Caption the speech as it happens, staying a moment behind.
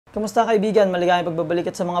Kamusta kaibigan? Maligayang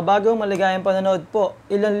pagbabalik at sa mga bagong maligayang panonood po.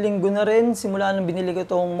 Ilang linggo na rin simula nang binili ko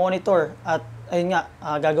itong monitor at ayun nga,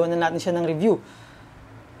 gagawin na natin siya ng review.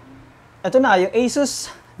 Ito na, yung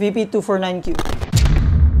Asus VP249Q.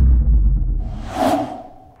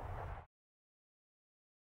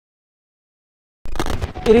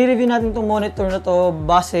 I-review natin itong monitor na to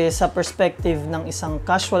base sa perspective ng isang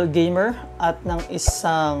casual gamer at ng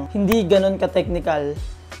isang hindi ganun ka-technical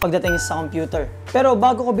pagdating sa computer. Pero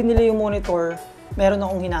bago ko binili yung monitor, meron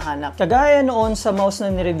akong hinahanap. Kagaya noon sa mouse na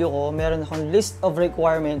nireview ko, meron akong list of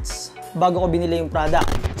requirements bago ko binili yung product.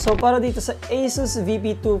 So para dito sa Asus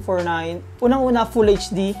VP249, unang-una Full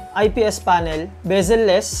HD, IPS panel,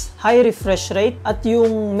 bezel-less, high refresh rate, at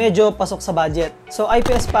yung medyo pasok sa budget. So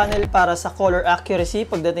IPS panel para sa color accuracy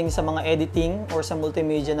pagdating sa mga editing or sa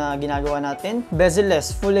multimedia na ginagawa natin.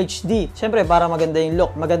 Bezel-less, Full HD, syempre para maganda yung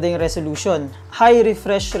look, maganda yung resolution. High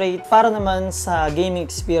refresh rate para naman sa gaming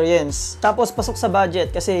experience. Tapos pasok sa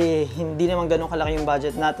budget kasi hindi naman ganun kalaki yung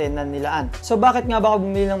budget natin na nilaan. So bakit nga ba ako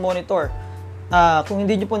bumili ng monitor? Kung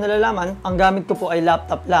hindi nyo po nalalaman, ang gamit ko po ay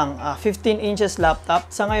laptop lang. 15 inches laptop.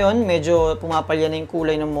 Sa ngayon, medyo pumapalya na yung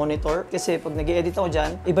kulay ng monitor kasi pag nag-edit ako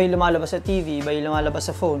dyan, iba yung lumalabas sa TV, iba yung lumalabas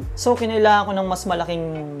sa phone. So, kinailangan ko ng mas malaking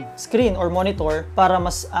screen or monitor para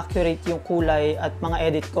mas accurate yung kulay at mga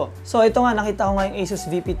edit ko. So, ito nga, nakita ko nga yung Asus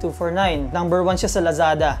VP249. Number 1 siya sa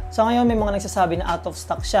Lazada. So, ngayon may mga nagsasabi na out of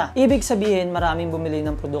stock siya. Ibig sabihin, maraming bumili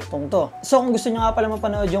ng produktong to. So, kung gusto nyo nga pala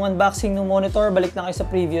mapanood yung unboxing ng monitor, balik na kayo sa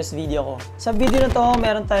previous video ko. Sa video na to,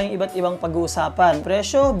 meron tayong iba't ibang pag-uusapan.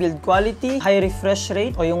 Presyo, build quality, high refresh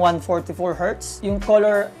rate o yung 144Hz, yung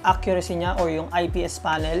color accuracy niya o yung IPS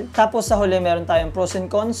panel. Tapos sa huli, meron tayong pros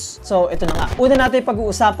and cons. So, ito na nga. Una natin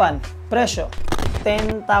pag-uusapan, presyo.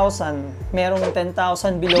 10,000. Merong 10,000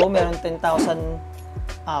 below, merong 10,000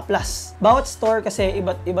 plus. Bawat store kasi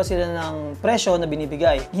iba't iba sila ng presyo na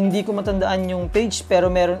binibigay. Hindi ko matandaan yung page pero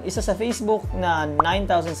meron isa sa Facebook na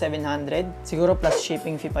 9,700. Siguro plus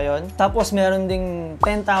shipping fee pa yon. Tapos meron ding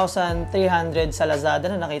 10,300 sa Lazada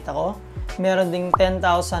na nakita ko. Meron ding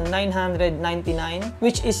 10,999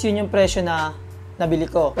 which is yun yung presyo na nabili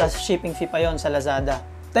ko. Plus shipping fee pa yon sa Lazada.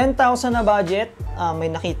 10,000 na budget, may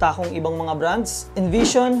nakita akong ibang mga brands.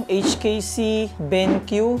 Envision, HKC,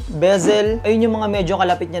 BenQ, Bezel, ayun yung mga medyo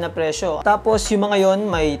kalapit niya na presyo. Tapos yung mga yon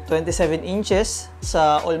may 27 inches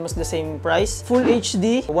sa almost the same price. Full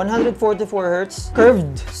HD, 144Hz,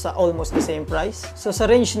 curved sa almost the same price. So sa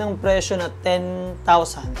range ng presyo na 10,000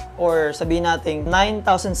 or sabihin natin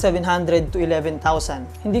 9,700 to 11,000.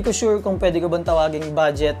 Hindi ko sure kung pwede ko bang tawaging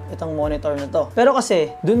budget itong monitor na to. Pero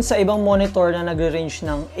kasi dun sa ibang monitor na nagre-range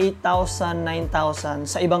ng 8,000, 9,000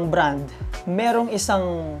 sa ibang brand, merong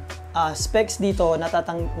isang specs dito na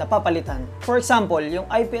napapalitan. For example, yung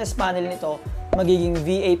IPS panel nito, magiging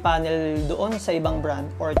VA panel doon sa ibang brand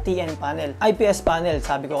or TN panel. IPS panel,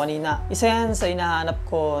 sabi ko kanina, isa yan sa hinahanap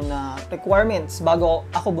ko na requirements bago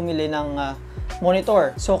ako bumili ng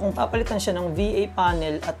monitor. So kung papalitan siya ng VA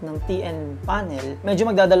panel at ng TN panel, medyo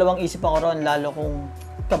magdadalawang isip ako ron, lalo kung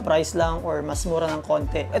ka-price lang or mas mura ng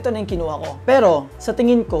konti. Ito na yung kinuha ko. Pero sa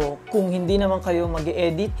tingin ko, kung hindi naman kayo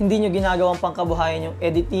mag-edit, hindi nyo ginagawang pangkabuhayan yung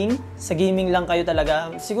editing, sa gaming lang kayo talaga,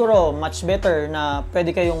 siguro much better na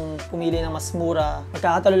pwede kayong pumili ng mas mura.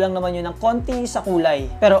 Magkakatalo lang naman yun ng konti sa kulay.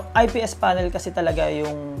 Pero IPS panel kasi talaga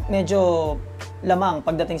yung medyo lamang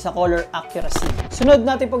pagdating sa color accuracy. Sunod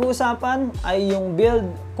natin pag-uusapan ay yung build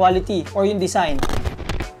quality or yung design.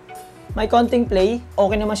 May konting play,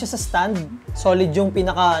 okay naman siya sa stand. Solid yung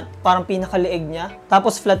parang pinakaliig niya.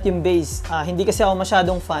 Tapos flat yung base. Hindi kasi ako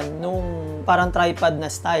masyadong fan nung parang tripod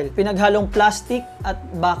na style. Pinaghalong plastic at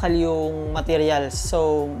bakal yung materials.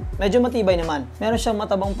 So, medyo matibay naman. Meron siyang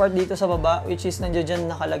matabang part dito sa baba, which is nandiyan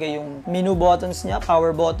dyan nakalagay yung menu buttons niya,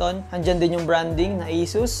 power button. Andyan din yung branding na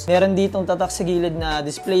Asus. Meron ditong tatak sa gilid na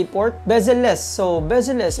display port. Bezel-less. So,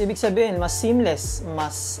 bezel-less, ibig sabihin, mas seamless.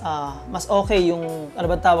 Mas okay yung, ano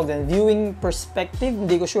ba tawag din? Viewing perspective,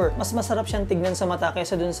 hindi ko sure. Mas masarap siyang tignan sa mata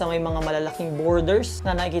kaysa dun sa may mga malalaking borders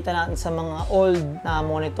na nakikita natin sa mga old na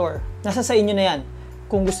monitor. Nasa sa inyo na yan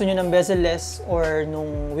kung gusto nyo ng bezel-less or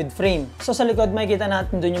nung with frame. So sa likod makikita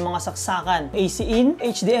natin dun yung mga saksakan. AC in,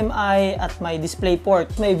 HDMI at may display port.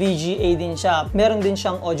 May VGA din siya. Meron din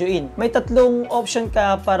siyang audio in. May tatlong option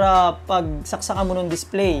ka para pag saksakan mo ng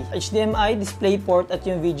display. HDMI, display port at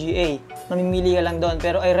yung VGA. Mamimili ka lang doon.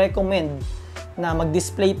 Pero I recommend na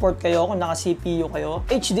mag-display port kayo kung naka-CPU kayo.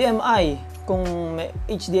 HDMI, kung may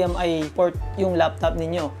HDMI port yung laptop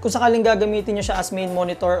ninyo. Kung sakaling gagamitin nyo siya as main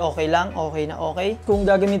monitor, okay lang, okay na okay. Kung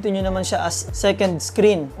gagamitin nyo naman siya as second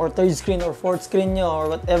screen, or third screen, or fourth screen nyo,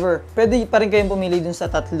 or whatever, pwede pa rin kayong pumili dun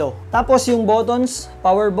sa tatlo. Tapos yung buttons,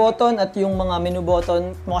 power button at yung mga menu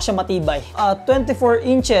button, mukha siya matibay. 24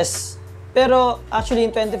 inches. Pero actually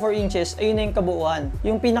yung 24 inches, ayun na yung kabuuan.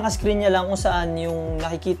 Yung pinaka-screen niya lang kung saan yung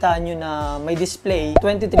nakikita nyo na may display,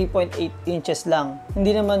 23.8 inches lang.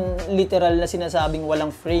 Hindi naman literal na sinasabing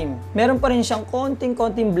walang frame. Meron pa rin siyang konting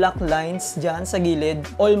black lines dyan sa gilid,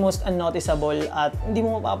 almost unnoticeable at hindi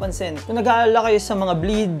mo mapapansin. Kung nag-aalala kayo sa mga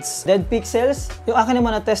bleeds, dead pixels, yung akin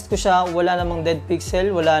naman na-test ko siya, wala namang dead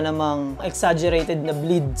pixel, wala namang exaggerated na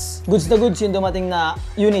bleeds. Goods na goods yung dumating na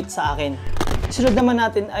unit sa akin. Sunod naman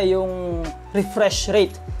natin ay yung refresh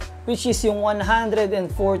rate, which is yung 144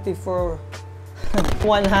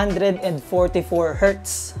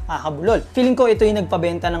 Hz. Kabulol. Feeling ko ito yung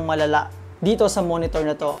nagpabenta ng malala dito sa monitor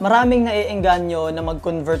na to. Maraming naiengganyo na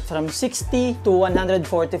mag-convert from 60 to 144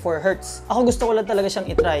 Hz. Ako gusto ko lang talaga siyang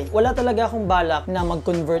itry. Wala talaga akong balak na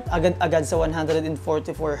mag-convert agad-agad sa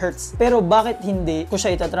 144 Hz. Pero bakit hindi ko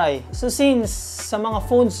siya itatry? So since sa mga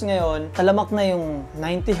phones ngayon, talamak na yung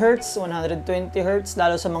 90 Hz, 120 Hz,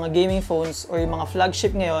 lalo sa mga gaming phones or yung mga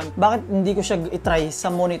flagship ngayon, bakit hindi ko siya itry sa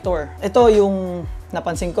monitor? Ito yung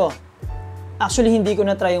napansin ko. Actually, hindi ko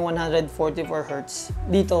na-try yung 144 Hz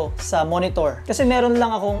dito sa monitor. Kasi meron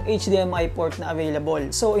lang akong HDMI port na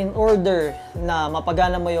available. So, in order na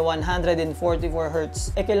mapagana mo yung 144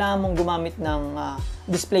 Hz, kailangan mong gumamit ng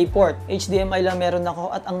display port. HDMI lang meron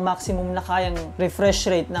ako at ang maximum na kayang refresh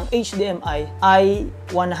rate ng HDMI ay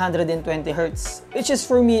 120 Hz. Which is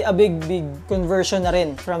for me, a big conversion na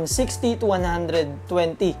rin from 60 to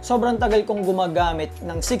 120. Sobrang tagal kong gumagamit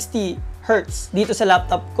ng 60 Hz dito sa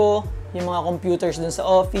laptop ko, yung mga computers dun sa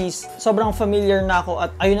office. Sobrang familiar na ako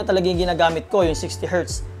at ayun na talaga yung ginagamit ko, yung 60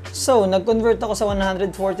 Hz. So, nag-convert ako sa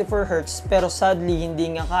 144 Hz pero sadly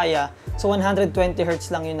hindi nga kaya. So, 120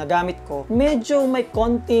 Hz lang yung nagamit ko. Medyo may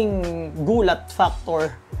konting gulat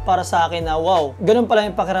factor para sa akin na wow, ganun pala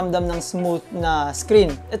yung pakiramdam ng smooth na screen.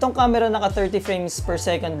 Itong camera naka 30 frames per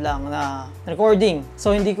second lang na recording. So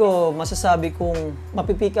hindi ko masasabi kung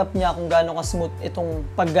mapipick up niya kung gaano ka smooth itong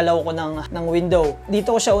paggalaw ko ng window.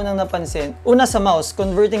 Dito ko siya unang napansin. Una sa mouse,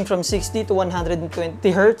 converting from 60 to 120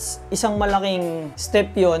 Hz. Isang malaking step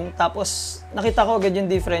yon. Tapos nakita ko agad yung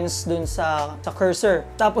difference dun sa cursor.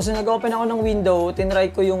 Tapos nung nag-open ako ng window, tinry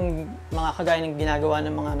ko yung mga kagaya ng ginagawa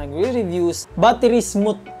ng mga nagre-reviews. Battery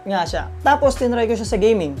smooth nga siya. Tapos tinry ko siya sa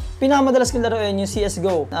gaming. Pinakamadalas kong laruin yung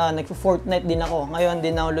CSGO. Nagpo-Fortnite din ako. Ngayon,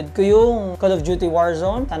 dinownload ko yung Call of Duty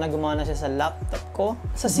Warzone. Sana gumana siya sa laptop ko.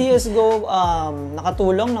 Sa CSGO,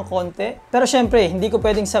 nakatulong ng konti. Pero syempre, hindi ko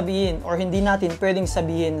pwedeng sabihin or hindi natin pwedeng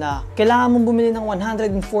sabihin na kailangan mong bumili ng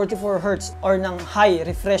 144 Hz or ng high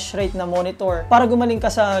refresh rate na monitor para gumaling ka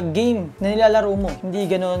sa game na nilalaro mo. Hindi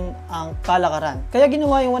ganun ang kalakaran. Kaya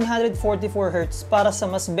ginawa yung 144 Hz para sa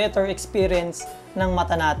mas better experience ng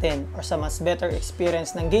mata natin or sa mas better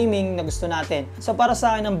experience ng gaming na gusto natin. So para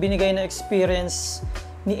sa akin, ang binigay na experience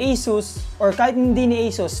ni Asus or kahit hindi ni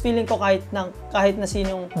Asus, feeling ko kahit na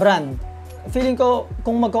sinong brand, feeling ko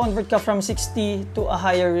kung mag-convert ka from 60 to a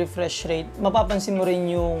higher refresh rate, mapapansin mo rin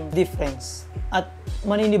yung difference. At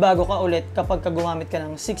maninibago ka ulit kapag gumamit ka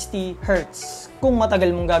ng 60 Hz kung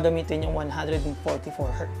matagal mong gagamitin yung 144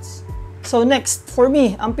 Hz. So next, for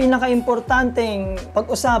me, ang pinaka-importanteng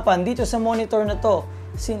pag-usapan dito sa monitor na to,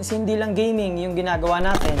 since hindi lang gaming yung ginagawa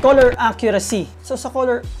natin, color accuracy. So sa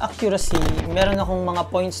color accuracy, meron akong mga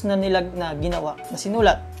points na ginawa, na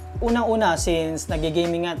sinulat. Unang-una, since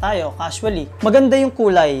nag-gaming nga tayo, casually, maganda yung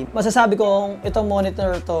kulay. Masasabi kong itong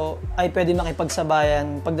monitor to ay pwede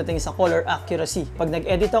makipagsabayan pagdating sa color accuracy. Pag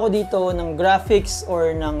nag-edit ako dito ng graphics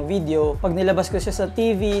or ng video, pag nilabas ko siya sa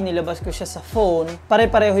TV, nilabas ko siya sa phone,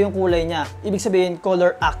 pare-pareho yung kulay niya. Ibig sabihin,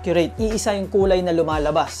 color accurate. Iisa yung kulay na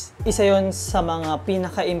lumalabas. Isa yon sa mga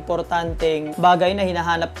pinaka-importanteng bagay na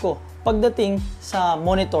hinahanap ko pagdating sa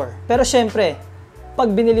monitor. Pero syempre, pag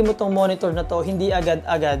binili mo tong monitor na to, hindi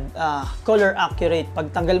agad-agad color accurate.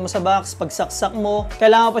 Pag tanggal mo sa box, pag saksak mo,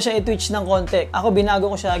 kailangan pa siya i-twitch ng konti. Ako, binago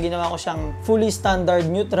ko siya, ginawa ko siyang fully standard,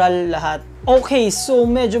 neutral lahat. Okay, so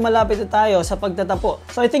medyo malapit na tayo sa pagtatapo.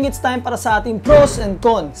 So I think it's time para sa ating pros and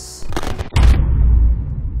cons.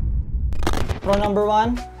 Pro number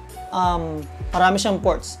 1, marami siyang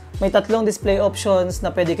ports. May 3 display options na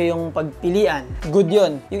pwede kayong pagpilian. Good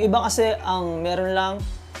yun. Yung iba kasi ang meron lang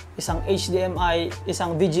isang HDMI,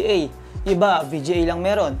 isang VGA. Yung iba, VGA lang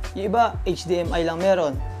meron. Yung iba, HDMI lang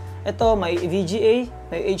meron. Ito, may VGA,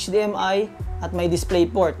 may HDMI, at may display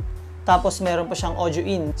port. Tapos meron pa siyang audio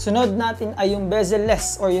in. Sunod natin ay yung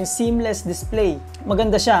bezel-less or yung seamless display.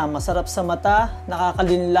 Maganda siya, masarap sa mata,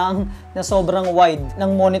 nakakalinlang na sobrang wide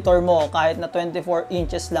ng monitor mo kahit na 24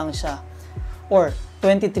 inches lang siya or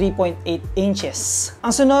 23.8 inches. Ang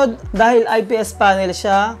sunod, dahil IPS panel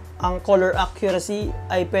siya, ang color accuracy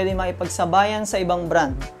ay pwede maipagsabayan sa ibang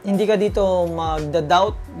brand. Hindi ka dito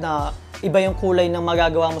magda-doubt na iba yung kulay ng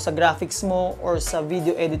magagawa mo sa graphics mo or sa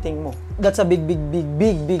video editing mo. That's a big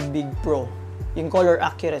pro. Yung color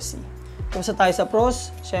accuracy. Kung tayo sa pros,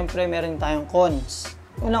 syempre meron tayong cons.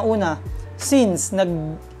 Una-una, since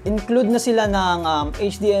nag-include na sila ng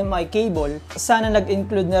HDMI cable, sana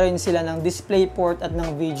nag-include na rin sila ng DisplayPort at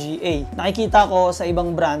ng VGA. Nakikita ko sa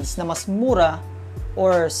ibang brands na mas mura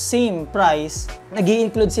or same price,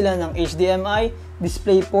 nag-i-include sila ng HDMI,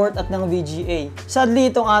 DisplayPort at ng VGA. Sadly,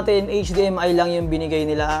 itong atin HDMI lang yung binigay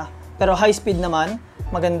nila. Pero high speed naman,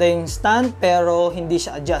 maganda yung stand pero hindi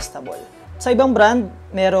siya adjustable. Sa ibang brand,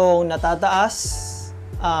 merong natataas,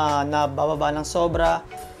 na bababa ng sobra,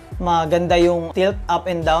 maganda yung tilt up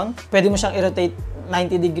and down. Pwede mo siyang i-rotate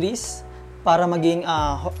 90 degrees para maging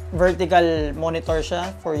vertical monitor siya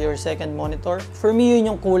for your second monitor. For me, yun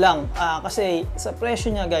yung kulang. Kasi sa presyo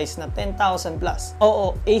niya guys na 10,000 plus.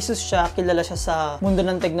 Oo, Asus siya, kilala siya sa mundo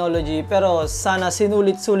ng technology, pero sana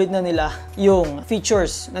sinulit-sulit na nila yung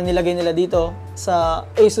features na nilagay nila dito sa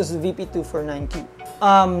Asus VP249Q.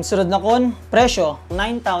 Sunod na kon, presyo,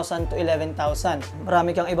 9,000 to 11,000.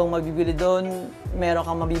 Marami kang ibang mabibili doon. Meron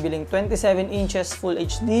kang mabibiling 27 inches Full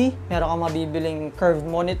HD. Meron kang mabibiling curved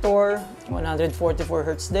monitor,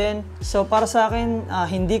 144Hz din. So para sa akin,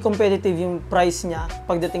 hindi competitive yung price niya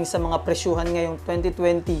pagdating sa mga presyuhan ngayong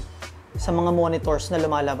 2020 sa mga monitors na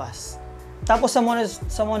lumalabas. Tapos sa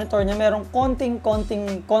monitor niya, merong konting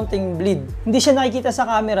bleed. Hindi siya nakikita sa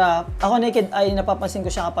camera. Ako naked eye, napapansin ko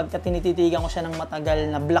siya kapag tinititigan ko siya ng matagal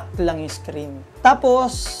na black lang yung screen.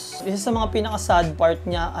 Tapos, isa sa mga pinaka-sad part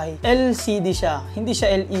niya ay LCD siya. Hindi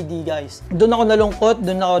siya LED, guys. Doon ako nalungkot,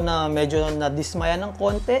 doon ako na medyo nadismaya ng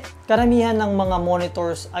konti. Karamihan ng mga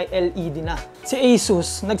monitors ay LED na. Si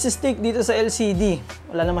Asus, nagsistick dito sa LCD.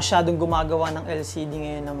 Wala na masyadong gumagawa ng LCD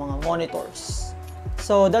ngayon ng mga monitors.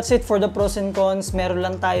 So, that's it for the pros and cons. Meron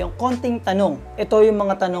lang tayong konting tanong. Ito yung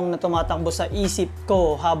mga tanong na tumatakbo sa isip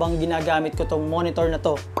ko habang ginagamit ko tong monitor na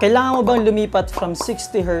to. Kailangan mo bang lumipat from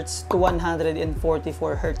 60Hz to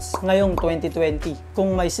 144Hz ngayong 2020?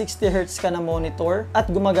 Kung may 60Hz ka na monitor at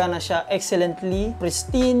gumagana siya excellently,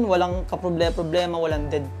 pristine, walang kaproblema, walang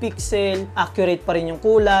dead pixel, accurate pa rin yung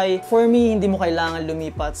kulay, for me, hindi mo kailangan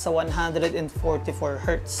lumipat sa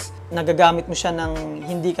 144Hz. Nagagamit mo siya ng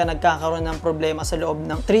hindi ka nagkakaroon ng problema sa loob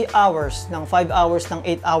ng 3 hours, ng 5 hours, ng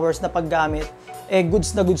 8 hours na paggamit,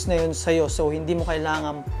 goods na yun sa'yo. So, hindi mo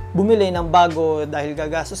kailangan bumili ng bago dahil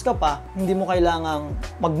gagastos ka pa. Hindi mo kailangan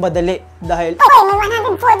magmadali dahil may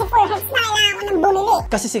 144Hz na kailangan ko nang bumili.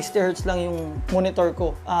 Kasi 60Hz lang yung monitor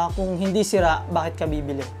ko. Kung hindi sira, bakit ka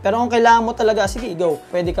bibili? Pero kung kailangan mo talaga, sige, go.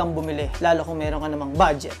 Pwede kang bumili, lalo kung meron ka namang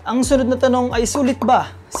budget. Ang sunod na tanong ay, sulit ba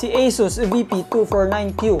si Asus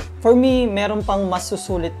VP249Q? For me, meron pang mas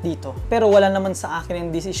susulit dito. Pero wala naman sa akin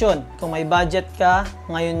yung desisyon. Kung may budget ka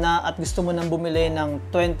ngayon na at gusto mo nang bumili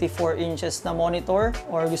ng 24 inches na monitor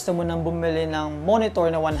or gusto mo nang bumili ng monitor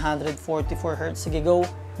na 144Hz, sige go,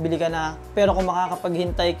 bili ka na. Pero kung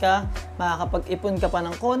makakapaghintay ka, makakapag-ipon ka pa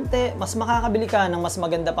ng konti, mas makakabili ka ng mas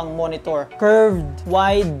maganda pang monitor. Curved,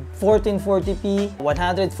 wide, 1440p,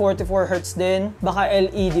 144Hz din, baka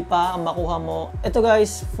LED pa ang makuha mo. Ito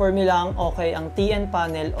guys, for me lang, okay ang TN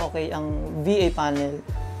panel, okay ang VA panel,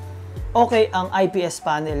 okay ang IPS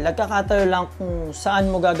panel. Nagkakatayo lang kung saan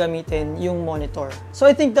mo gagamitin yung monitor. So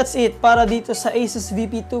I think that's it para dito sa Asus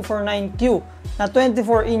VP249Q na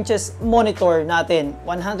 24 inches monitor natin.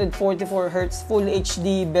 144Hz Full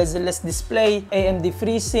HD bezel-less display, AMD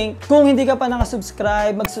FreeSync. Kung hindi ka pa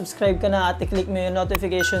nakasubscribe, mag-subscribe ka na at i-click mo yung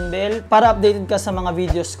notification bell para updated ka sa mga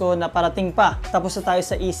videos ko na parating pa. Tapos na tayo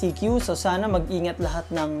sa ECQ, so sana mag-ingat lahat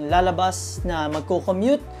ng lalabas na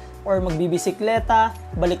magko-commute or magbibisikleta,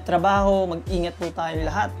 balik trabaho, mag-ingat po tayong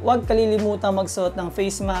lahat. Huwag kalilimutan magsuot ng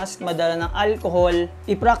face mask, madala ng alcohol,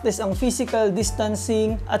 i-practice ang physical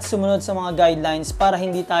distancing at sumunod sa mga guidelines para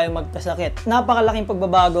hindi tayo magkasakit. Napakalaking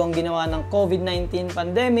pagbabago ang ginawa ng COVID-19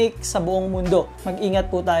 pandemic sa buong mundo.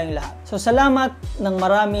 Mag-ingat po tayong lahat. So salamat ng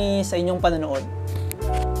marami sa inyong panonood.